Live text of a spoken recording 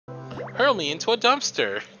Hurl me into a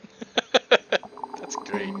dumpster. That's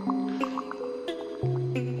great.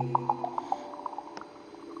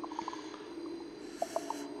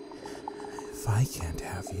 If I can't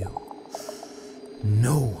have you,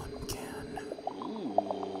 no one can.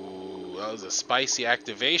 Ooh, that was a spicy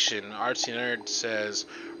activation. Artsy Nerd says,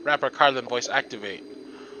 rapper Cardlin voice activate.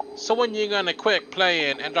 So when you gonna quit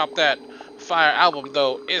playing and drop that fire album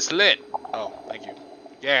though? It's lit. Oh, thank you.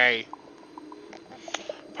 Yay.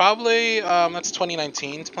 Probably, that's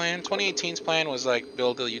 2019's plan. 2018's plan was like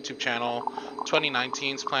build a YouTube channel.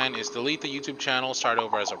 2019's plan is delete the YouTube channel, start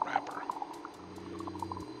over as a rapper.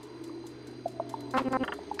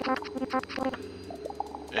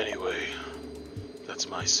 Anyway, that's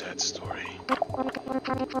my sad story.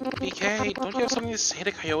 BK, don't you have something to say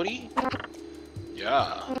to Coyote?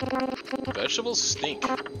 Yeah. Vegetables stink.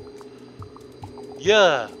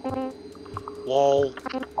 Yeah. Lol.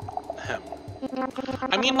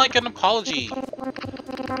 I mean like an apology.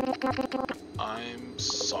 I'm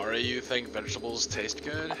sorry you think vegetables taste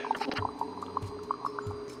good.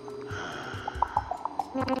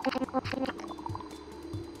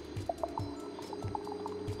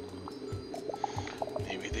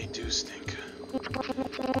 Maybe they do stink. I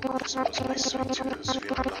suppose my sweet tooth was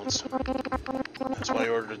feeling lonesome. That's why I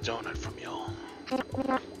ordered a donut from y'all.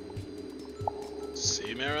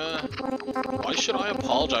 See, Mira? Why should I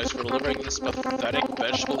apologize for delivering this pathetic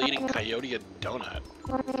vegetable-eating coyote a donut?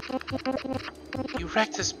 You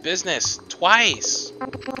wrecked his business twice!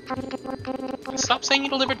 And stop saying you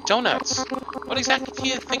delivered donuts! What exactly do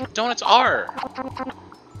you think donuts are?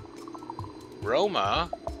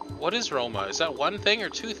 Roma? What is Roma? Is that one thing or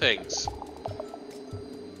two things?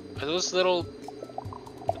 Are those little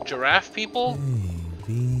giraffe people?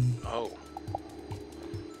 Baby. Oh.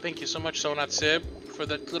 Thank you so much, Sonat Sib, for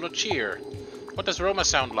that little cheer. What does Roma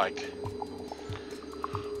sound like?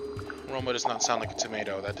 Roma does not sound like a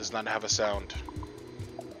tomato. That does not have a sound.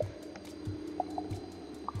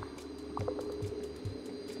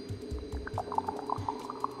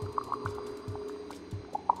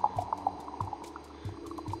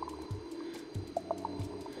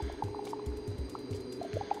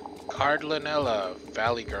 Cardlinella,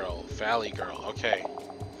 Valley Girl, okay.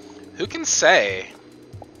 Who can say?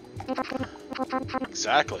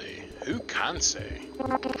 Exactly. Who can say?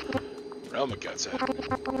 Roma gets it.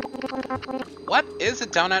 What is a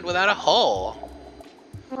donut without a hole?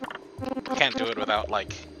 Can't do it without,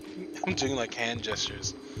 like, I'm doing, like, hand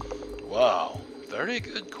gestures. Wow. Very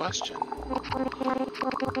good question.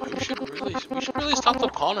 We should really stop to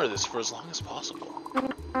ponder this for as long as possible.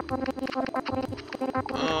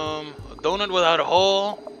 A donut without a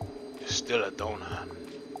hole is still a donut.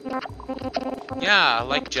 Yeah,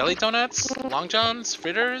 like jelly donuts, long johns,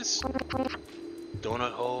 fritters,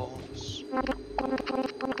 donut holes.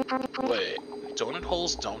 Wait, donut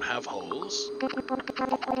holes don't have holes?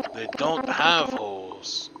 They don't have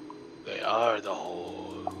holes. They are the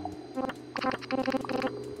hole.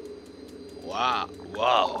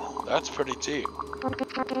 Wow, that's pretty deep.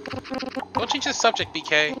 Don't change the subject,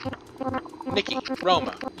 BK. Nikki,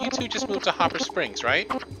 Roma, you two just moved to Hopper Springs, right?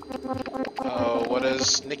 What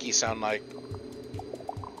does Nikki sound like?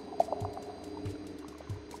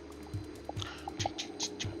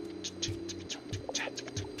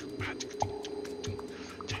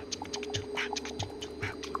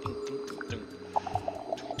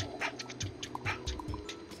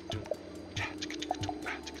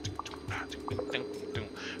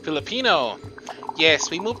 Filipino. Yes,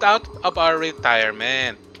 we moved out of our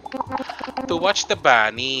retirement to watch the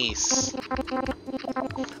bunnies.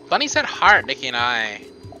 Bunnies at heart, Nikki and I.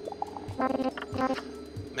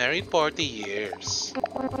 Married 40 years.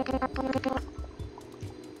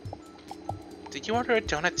 Did you order a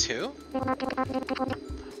donut too?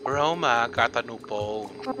 Roma got a new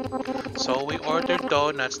bone, so we ordered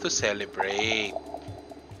donuts to celebrate.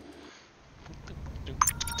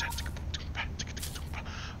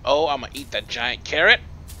 Oh, I'ma eat that giant carrot.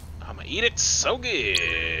 I'ma eat it so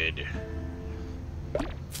good. Let's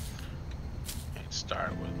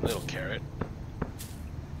start with little carrot.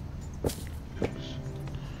 And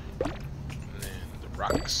then the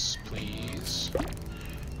rocks, please.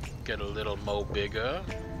 Get a little mo bigger.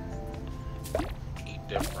 Eat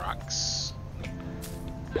them rocks.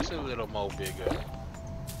 Just a little mo bigger.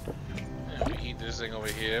 And we eat this thing over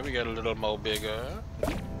here. We got a little mo bigger.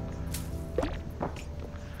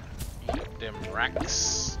 Them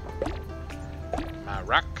rocks. My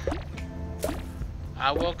rock.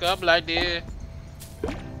 I woke up like this.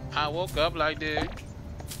 I woke up like this.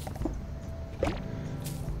 Give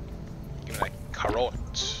me that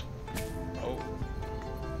carrot. Oh.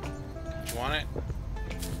 You want it?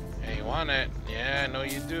 Hey, you want want it. Yeah, I know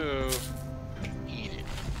you do. Eat it.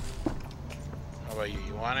 How about you?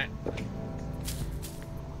 You want it?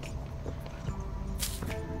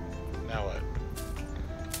 Now what?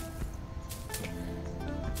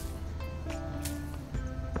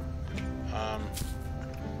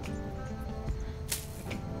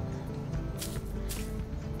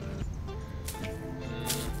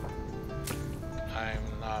 I'm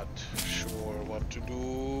not sure what to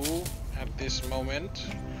do at this moment.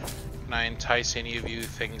 Can I entice any of you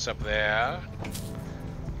things up there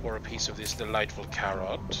for a piece of this delightful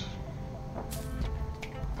carrot?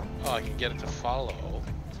 Oh, I can get it to follow.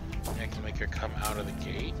 I can make her come out of the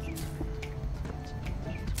gate.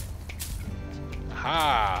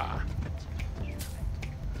 Aha!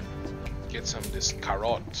 Get some of this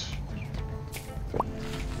carrot.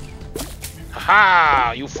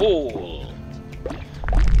 Haha! You fool!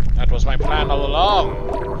 That was my plan all along.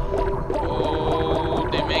 Oh,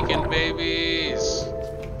 they're making babies.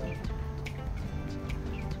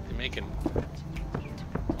 They're making...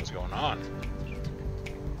 What's going on?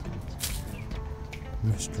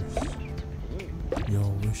 Mistress, your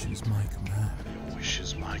wish is my command. Your wish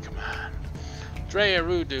is my command. Drea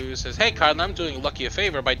Rudu says, "Hey Cardlin, I'm doing Lucky a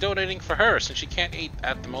favor by donating for her since she can't eat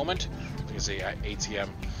at the moment." You can say at ATM.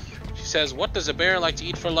 She says, "What does a bear like to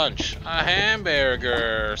eat for lunch?" "A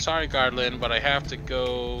hamburger. Sorry Cardlin, but I have to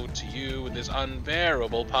go to you with this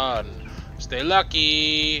unbearable pun. Stay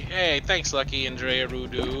lucky." Hey, thanks Lucky and Drea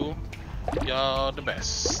Rudu. You're the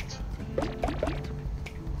best.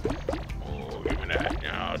 Oh, give me that.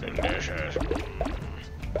 Oh, delicious.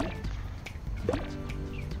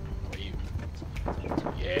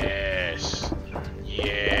 Yes.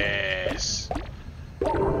 Yes.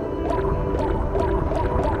 I'm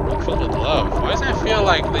filled with love. Why does it feel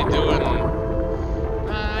like they doing...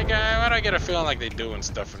 why do I get a feeling like they doing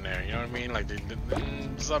stuff in there? You know what I mean? Like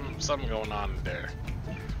something going on in there.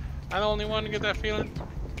 I'm the only one to get that feeling?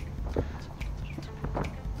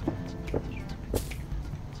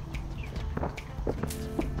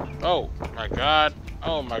 Oh my god.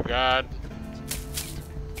 Oh my god.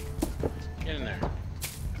 Get in there.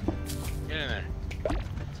 Get in there.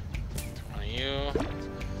 One of you.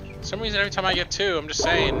 For some reason, every time I get two, I'm just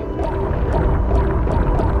saying.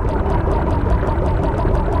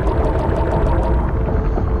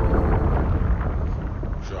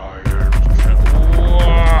 Giant.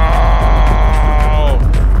 Whoa!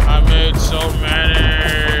 I made so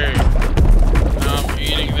many. Now I'm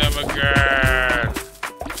eating them again.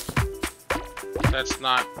 That's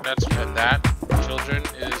not. That's and that. Children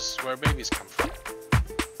is where babies come from.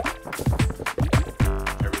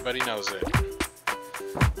 Everybody knows it.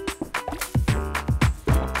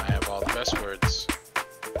 I have all the best words.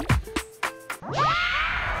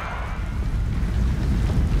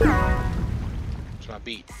 It's my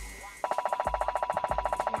beat.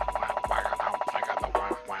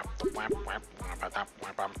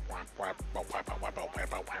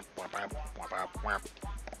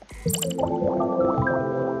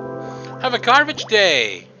 Have a garbage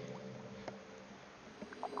day!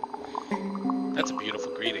 That's a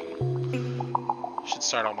beautiful greeting. Should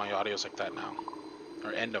start all my audios like that now.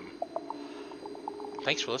 Or end them.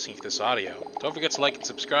 Thanks for listening to this audio. Don't forget to like and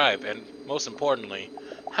subscribe, and most importantly,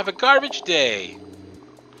 have a garbage day!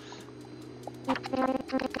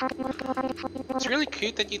 It's really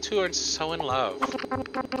cute that you two are so in love.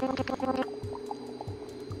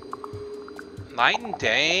 Night and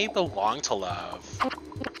day belong to love.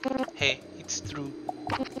 Hey, it's true.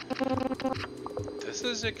 This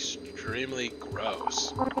is extremely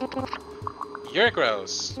gross. You're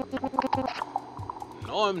gross.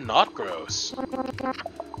 No, I'm not gross.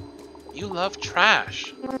 You love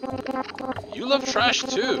trash. You love trash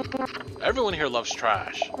too. Everyone here loves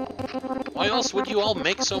trash. Why else would you all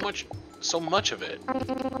make so much of it? Are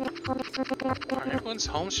everyone's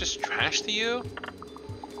homes just trash to you?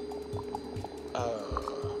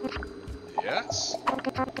 Yes?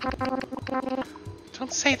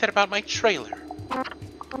 Don't say that about my trailer.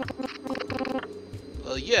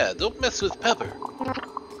 Well, yeah, don't mess with Pepper.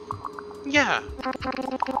 Yeah.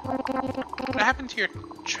 What happened to your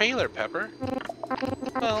trailer, Pepper?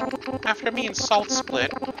 Well, after me and Salt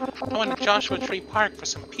split, I went to Joshua Tree Park for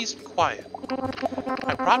some peace and quiet.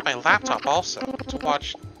 I brought my laptop also to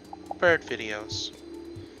watch bird videos.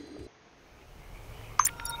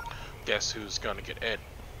 Guess who's gonna get ed?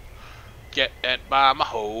 Get ed by my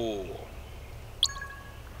hole.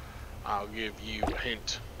 I'll give you a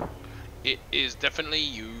hint. It is definitely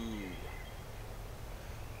you.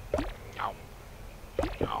 Meow.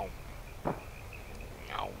 Meow.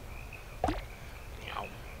 Meow. Meow.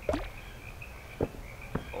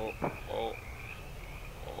 Oh, oh.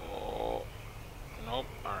 Oh.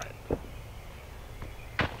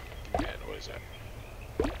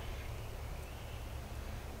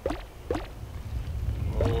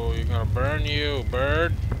 burn you,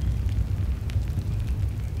 bird.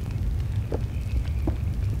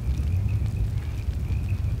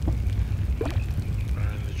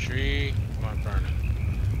 Burn the tree. What burn it?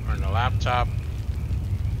 Burn the laptop.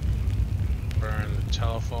 Burn the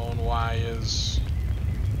telephone wires.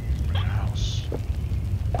 Burn the house. Burn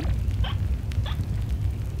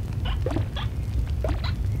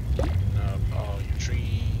up all your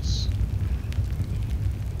trees.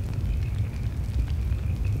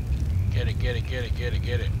 Get it, get it, get it, get it,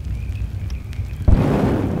 get it.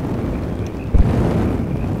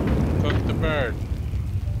 Cook the bird.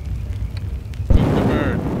 Cook the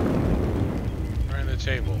bird. Burn the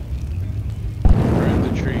table. Burn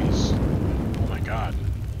the trees. Oh my god.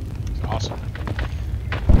 It's awesome.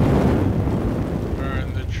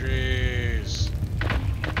 Burn the trees.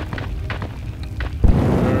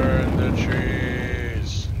 Burn the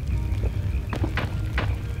trees.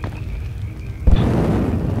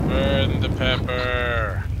 Burn the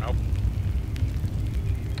pepper. Nope.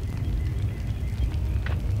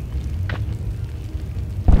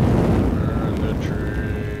 Burn the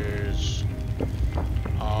trees.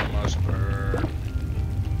 Almost burned.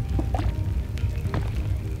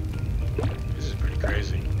 This is pretty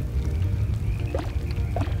crazy.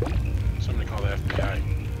 Somebody call the FBI.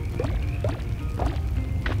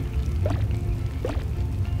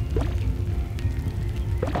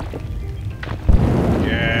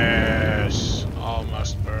 Yes,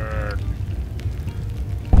 almost burned.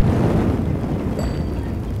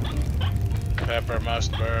 Pepper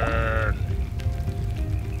must burn.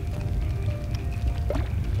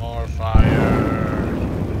 More fire.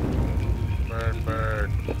 Burn,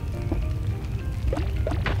 burn.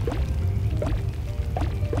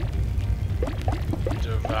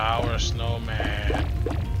 Devour snowman.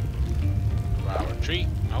 Devour tree.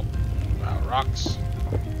 Nope. Devour rocks.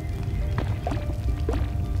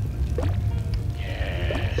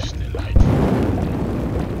 Yes, delightful.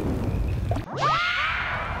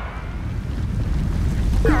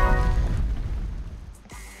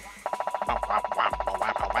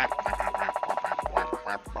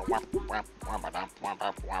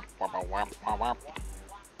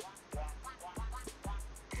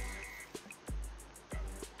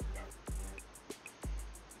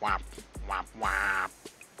 Wap, wap, wap.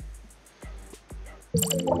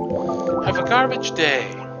 Have a garbage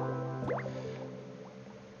day.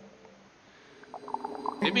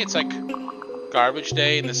 Maybe it's like garbage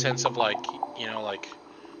day in the sense of like, you know, like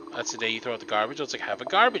that's the day you throw out the garbage. So it's like have a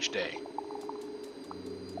garbage day.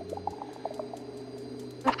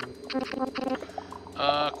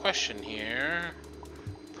 Question here.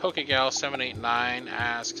 Pokegal789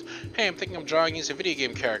 asks, hey, I'm thinking of drawing you as a video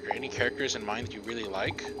game character. Any characters in mind that you really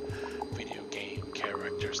like? Video game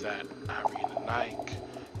characters that I really like.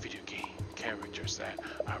 Video game characters that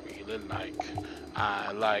I really like.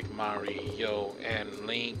 I like Mario and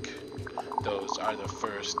Link. Those are the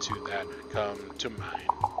first two that come to mind.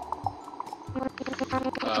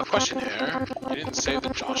 Question here. You didn't save the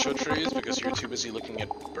Joshua trees because you're too busy looking at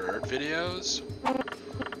bird videos?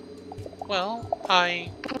 Well,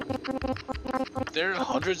 they're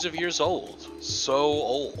hundreds of years old. So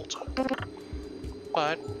old.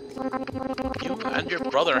 But you and your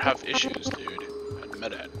brother have issues, dude.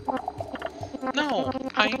 Admit it. No,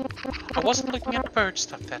 I wasn't looking at bird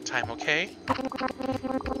stuff that time, okay?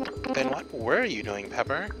 Then what were you doing,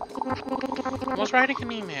 Pepper? I was writing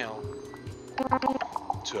an email.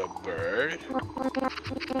 To a bird?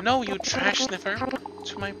 No, you trash sniffer.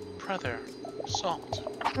 To my brother, Salt.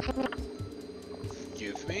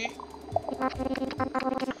 Excuse me? I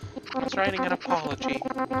was writing an apology.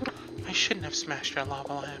 I shouldn't have smashed your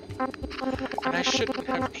lava lamp. And I shouldn't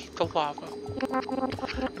have ate the lava.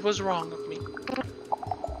 It was wrong of me.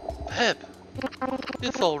 Pep,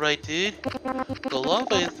 it's alright, dude. The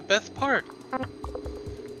lava is the best part.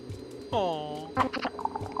 Aww.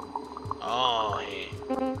 Oh, hey.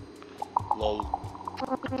 Lol.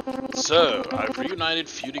 So, I've reunited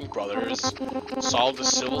feuding brothers, solved the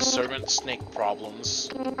civil servant snake problems,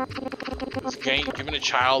 given a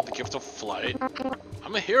child the gift of flight.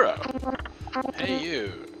 I'm a hero. Hey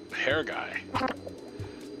you, hair guy.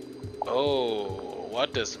 Oh,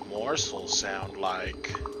 what does morsel sound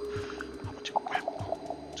like?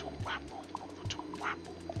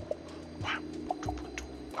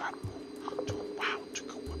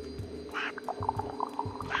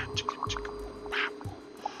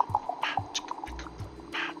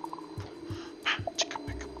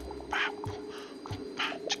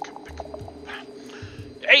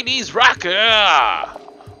 '80s rocker!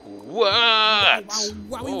 What?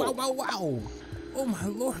 Wow. Oh my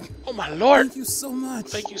lord. Oh my lord. Thank you so much.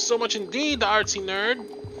 Thank you so much indeed, artsy nerd.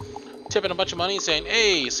 tipping a bunch of money saying,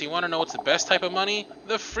 hey, so you want to know what's the best type of money?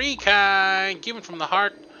 The free kind, given from the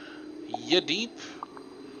heart. You deep?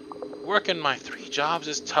 Working my 3 jobs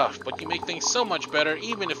is tough, but you make things so much better,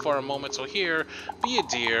 even if for a moment. So here, be a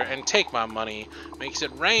dear and take my money. Makes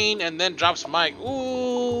it rain and then drops mic.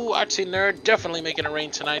 Ooh, artsy nerd, definitely making it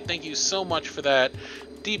rain tonight. Thank you so much for that.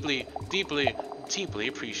 Deeply, deeply, deeply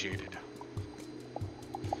appreciated.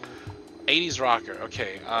 80s rocker.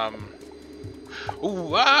 Okay.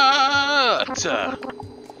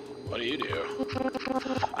 What do you do?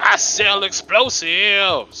 I sell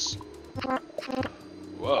explosives.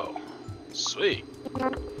 Whoa. Sweet.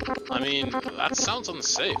 I mean, that sounds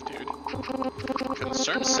unsafe, dude.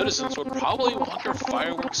 Concerned citizens would probably want your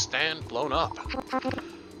fireworks stand blown up.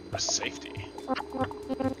 For safety.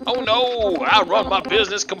 Oh no! I run my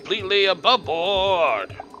business completely above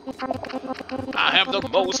board! I have the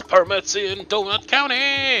most permits in Donut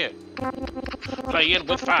County! Playing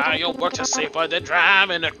with fireworks is safer than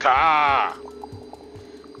driving a car!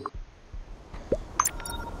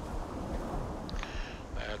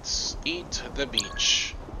 Let's eat the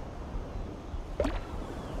beach.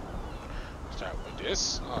 Start with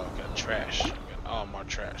this. Oh, got trash. Oh, more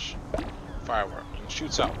trash. Firework. And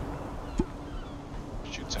shoots out.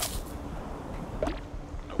 Shoots out.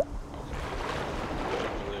 Nope. Okay.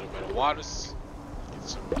 A little bit of waters. Get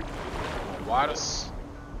some more waters.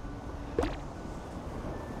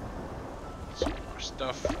 Some more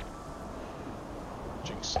stuff.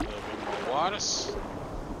 Drink a little bit more waters.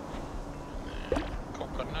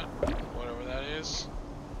 Coconut, whatever that is.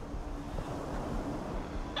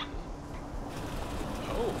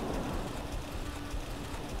 Oh.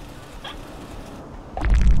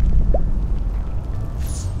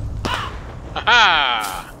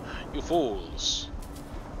 Haha! You fools.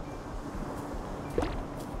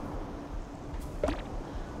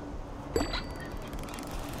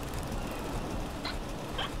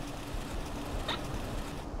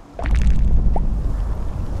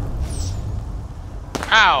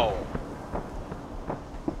 Ow!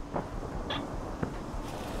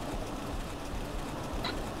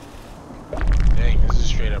 Dang, this is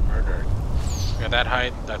straight up murder. At that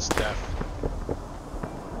height, that's death.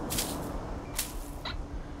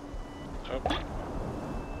 Oh.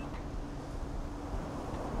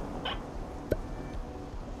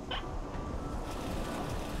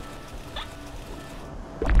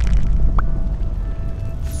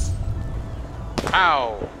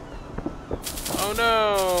 Ow! Oh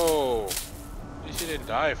no! At least he didn't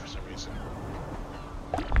die for some reason.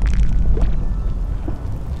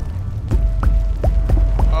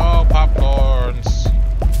 Oh, popcorns!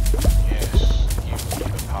 Yes, give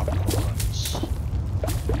me the popcorns.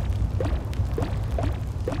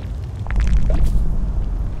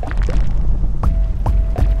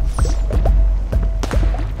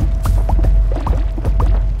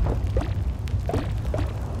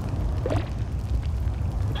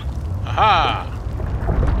 Aha!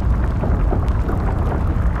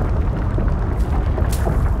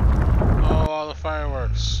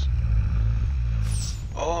 Fireworks.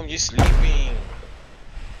 Oh, I'm just sleeping.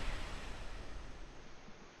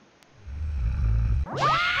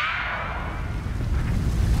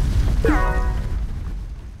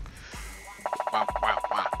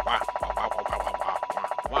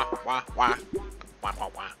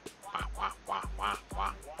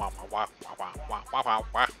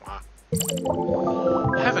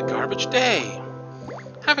 Have a garbage day.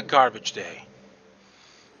 Have a garbage day.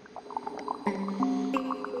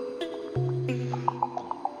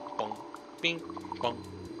 Bing, bong.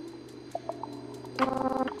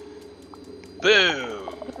 Boo!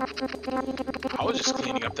 I was just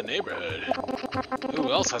cleaning up the neighborhood.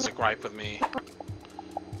 Who else has a gripe with me?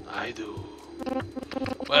 I do.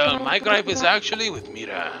 Well, my gripe is actually with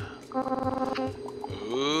Mira.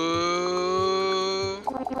 Ooh.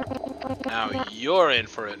 Now you're in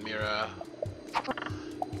for it, Mira.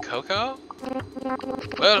 Coco?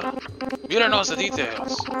 Well, Mira knows the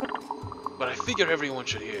details. But I figure everyone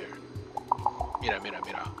should hear. Mira, mira,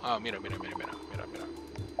 mira. Oh, mira, mira, mira, mira, mira, mira.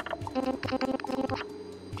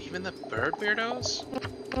 Even the bird weirdos?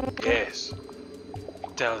 Yes.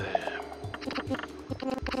 Tell them.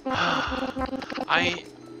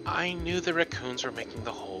 I knew the raccoons were making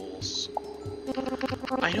the holes.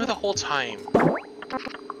 I knew the whole time.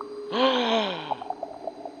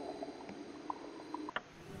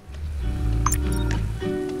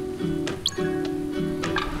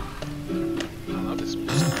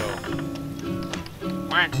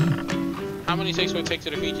 How many takes would it take to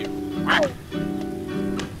defeat you? Quack.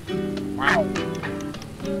 Quack.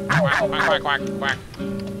 Quack, quack, quack, quack, quack.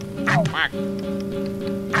 Quack.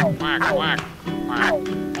 Quack, quack,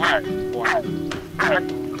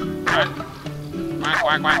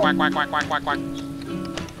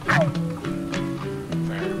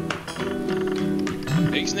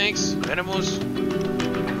 Big snakes, venomous,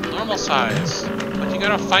 normal size, but you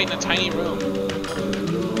gotta fight in a tiny room.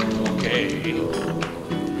 Okay.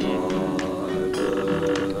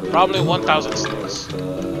 Probably 1,000 snakes.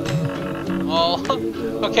 Oh,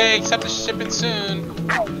 okay, except it's shipping soon.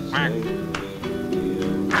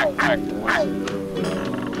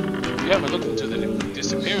 You haven't looked into the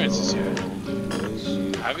disappearances yet,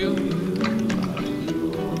 have you?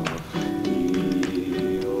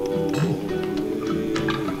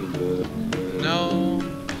 No.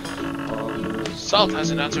 Salt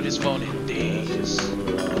hasn't answered his phone in days.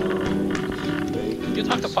 You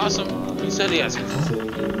talked to Possum? He said he has a phone.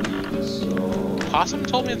 Possum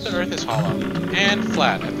told me that the Earth is hollow and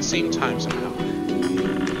flat at the same time somehow.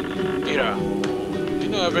 Mira, you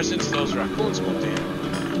know ever since those raccoons moved in,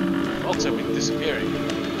 folks have been disappearing.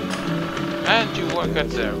 And you work at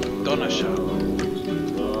the donut shop.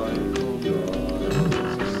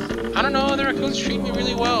 I don't know, the raccoons treat me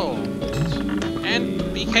really well. And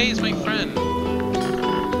BK is my friend.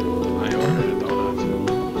 I ordered a donut.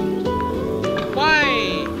 Why?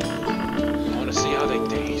 I want to see how they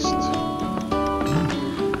taste.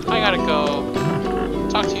 I gotta go.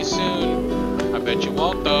 Talk to you soon. I bet you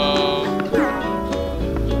won't though.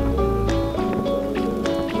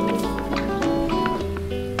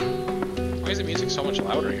 Why is the music so much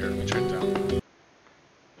louder here? Let me turn it down.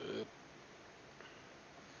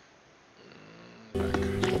 Back.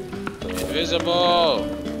 Invisible!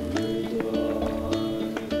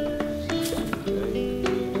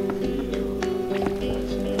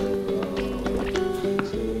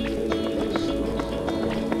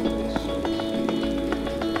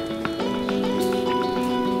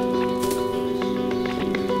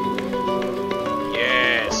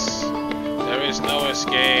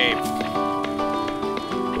 Escape.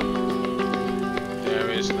 There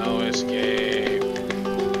is no escape.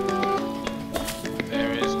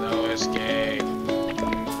 There is no escape.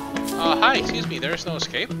 Hi, excuse me, there is no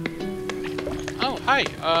escape? Oh, hi,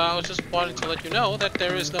 I was just wanting to let you know that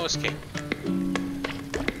there is no escape.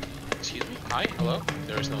 Excuse me, hi, hello,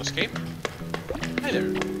 there is no escape? Hi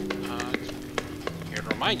there. Here to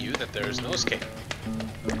remind you that there is no escape.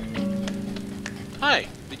 Hi,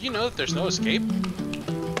 did you know that there's no escape?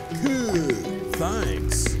 Good,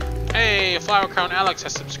 thanks. Hey, Flower Crown Alex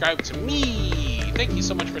has subscribed to me! Thank you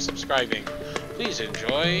so much for subscribing. Please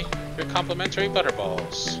enjoy your complimentary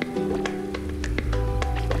butterballs.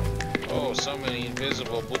 Oh, so many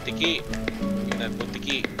invisible butiki. Give me that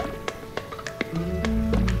butiki.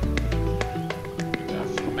 We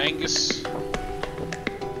got Mangus.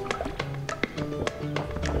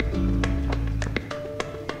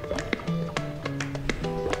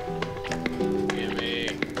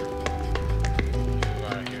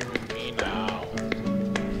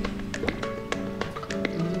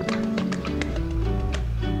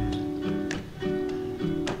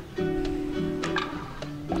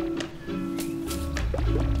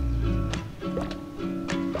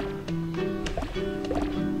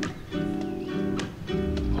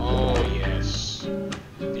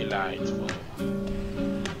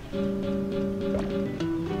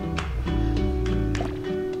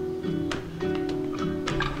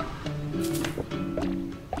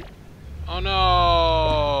 Oh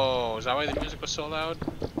no! Is that why the music was so loud?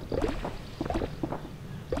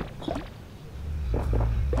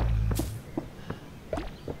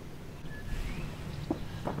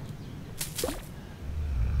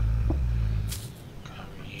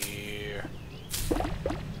 Come here.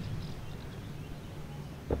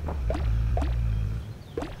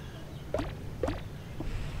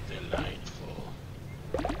 Delightful.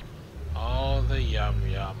 All the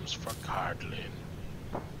yum-yums for Cardlin.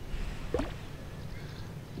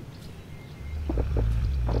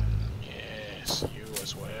 Yes, you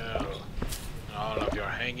as well. And all of your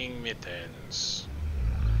hanging mittens.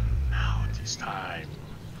 Now it is time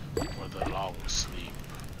for the long sleep.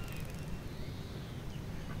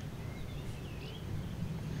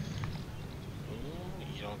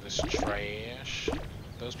 Ooh, eat all this trash.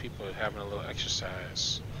 Those people are having a little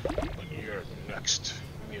exercise. But you're next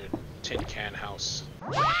in your tin can house.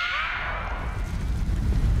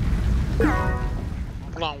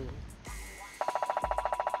 Blong.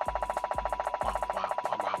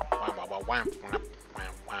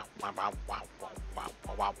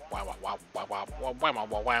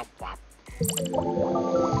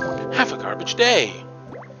 Have a garbage day.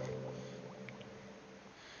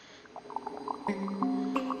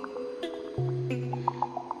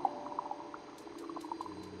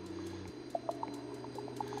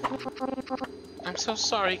 so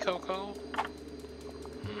sorry, Coco.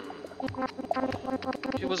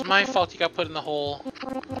 It was my fault you got put in the hole.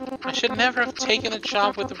 I should never have taken a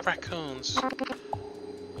job with the raccoons.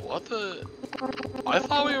 What the... I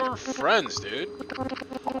thought we were friends, dude.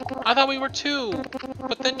 I thought we were too,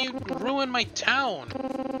 but then you ruined my town.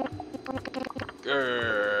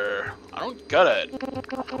 Grr, I don't get it.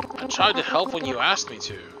 I tried to help when you asked me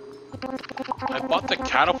to. I bought the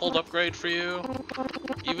catapult upgrade for you,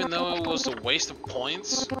 even though it was a waste of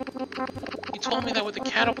points. You told me that with the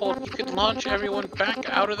catapult you could launch everyone back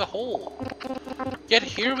out of the hole. Yet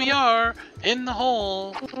here we are, in the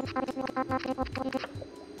hole.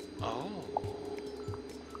 Oh.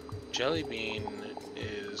 Jellybean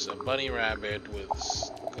is a bunny rabbit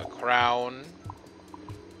with a crown,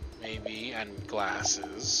 maybe, and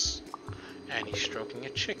glasses. And he's stroking a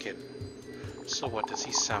chicken. So what does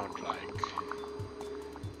he sound like?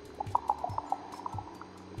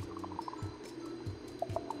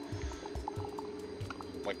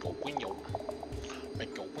 Winkle winkle.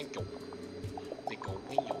 Winkle winkle. Winkle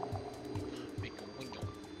winkle. Winkle winkle.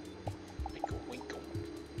 Winkle winkle.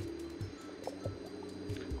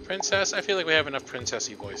 Princess? I feel like we have enough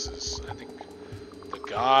princessy voices. I think the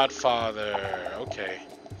Godfather. Okay.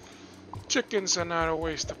 Chickens are not a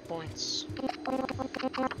waste of points.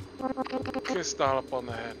 Kiss Dollop on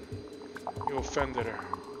the head. You offended her.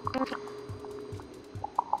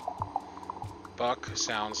 Buck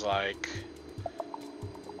sounds like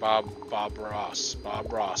Bob Ross.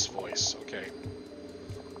 Bob Ross voice. Okay.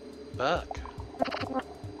 Buck.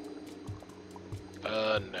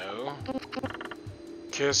 No.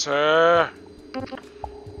 Kiss her.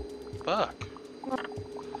 Buck.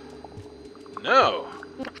 No.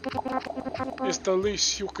 It's the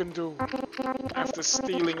least you can do after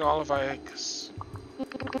stealing all of our eggs.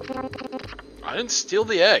 I didn't steal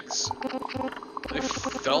the eggs. They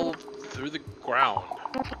fell through the ground.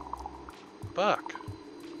 Buck.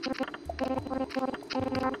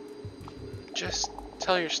 Just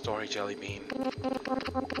tell your story, Jellybean.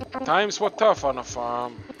 Times were tough on the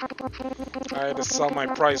farm. I had to sell my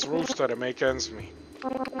prize rooster to make ends meet.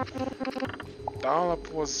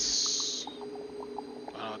 Dollop was...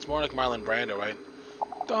 it's more like Marlon Brando, right?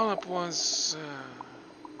 Dollop was...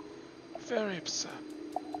 very upset.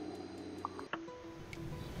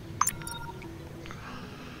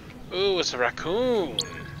 Ooh, it's a raccoon!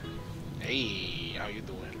 Hey, how you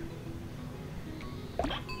doing?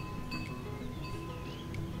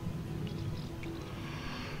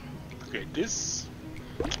 Get this,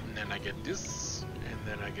 and then I get this, and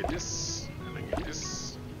then I get this, and I get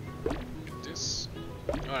this, get this.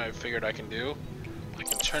 You know what I figured I can do? I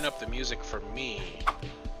can turn up the music for me,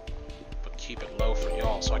 but keep it low for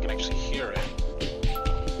y'all so I can actually hear it.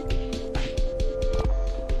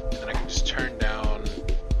 And then I can just turn down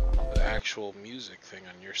the actual music thing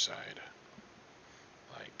on your side.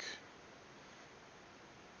 Like...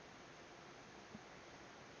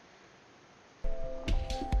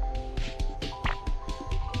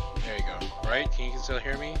 there you go. Right? Can you still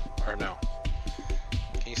hear me? Or no?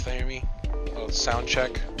 Can you still hear me? Oh, sound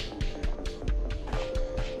check.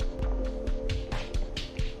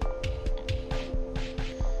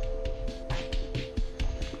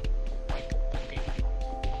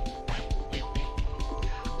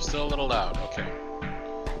 Still a little loud, okay.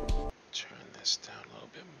 Turn this down a little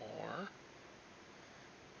bit more.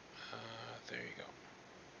 There you go.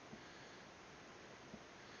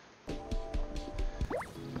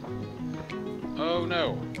 Oh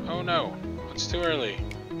no, oh no, it's too early.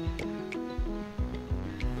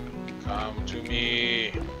 Come to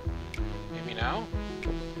me. Maybe now?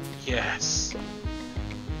 Yes.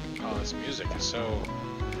 Oh, this music is so...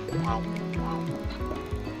 wow, wow.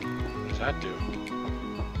 What does that do?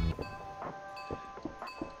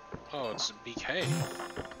 Oh, it's BK.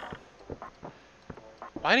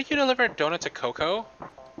 Why did you deliver a donut to Coco?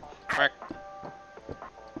 Quack.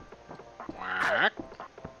 Quack.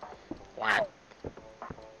 Quack.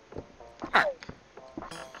 Quack.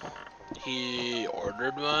 He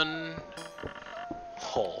ordered one?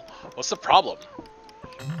 Oh, what's the problem?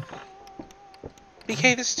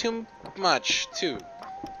 BK, this is too much, too.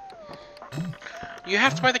 You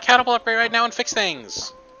have to buy the catapult upgrade right now and fix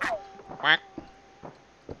things. Quack.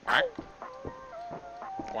 Quack.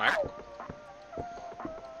 Quack.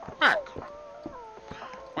 Quack.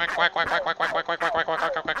 Quack quack quack quack quack quack quack quack quack quack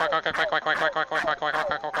quack quack quack quack quack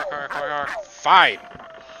quack. Fine.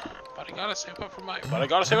 But I gotta save up for my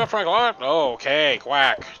quack. Okay,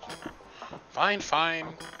 quack. Fine, fine.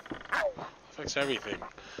 I'll fix everything.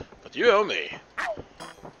 But you owe me.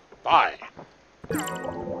 Bye.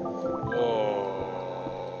 Oh.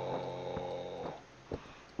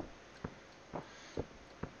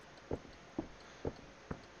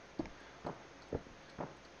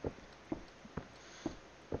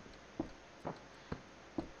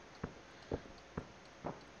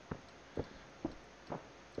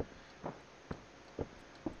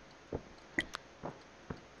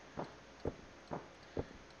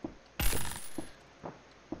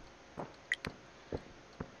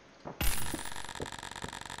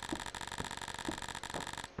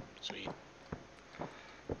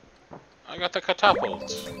 got the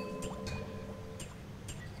catapults.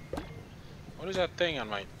 What is that thing on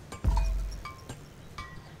my...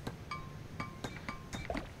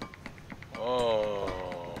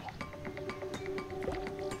 Oh.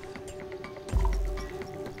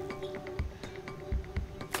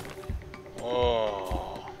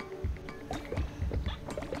 Oh.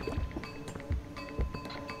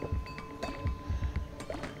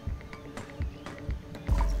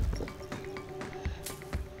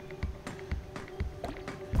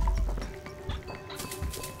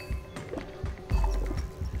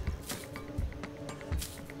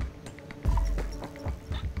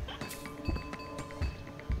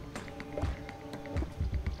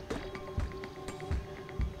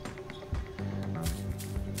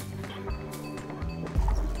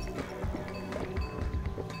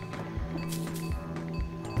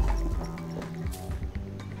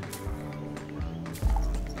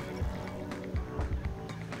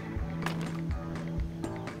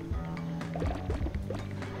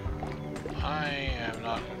 I am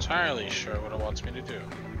not entirely sure what it wants me to do.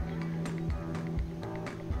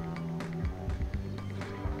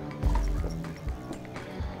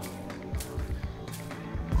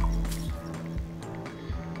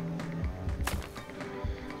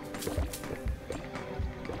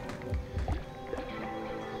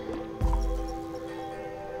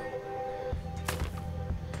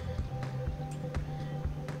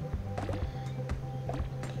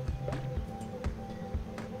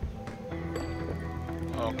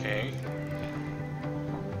 Okay.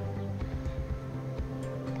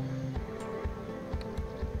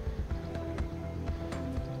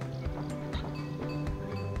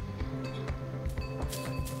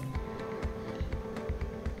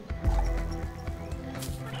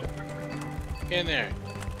 Get in there.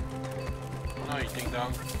 No, you ding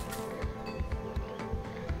dong.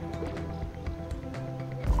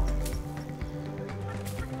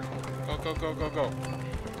 Go, go, go, go, go.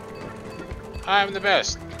 I'm the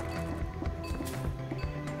best.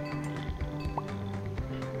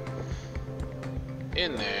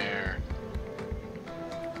 In there.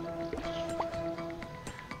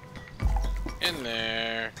 In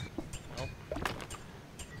there. Nope.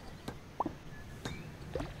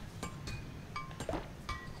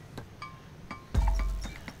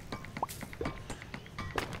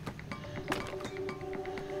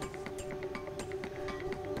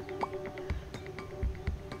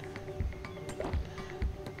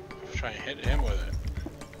 Try and hit him with it.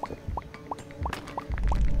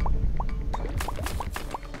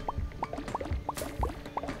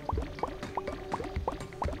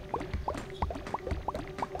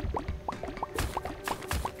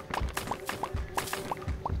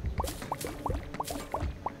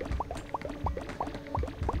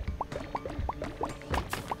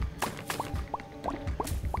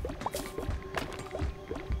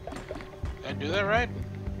 Did I do that right?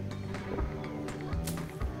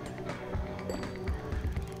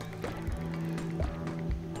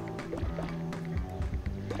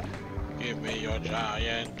 Give me your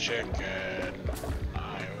giant chicken.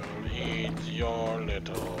 I will eat your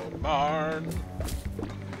little barn.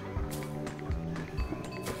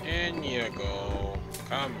 In you go.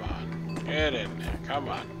 Come on. Get in there. Come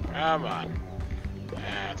on. Come on.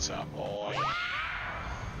 That's a boy.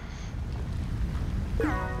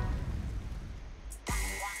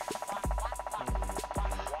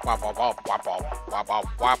 Wop wop wop wop wop wop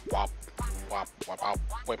wop wop wop. Wop wop wop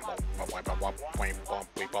wip wop wop wop wop wip wop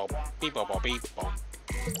beep wop beep wop beep wop.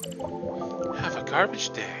 Have a garbage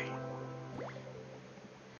day.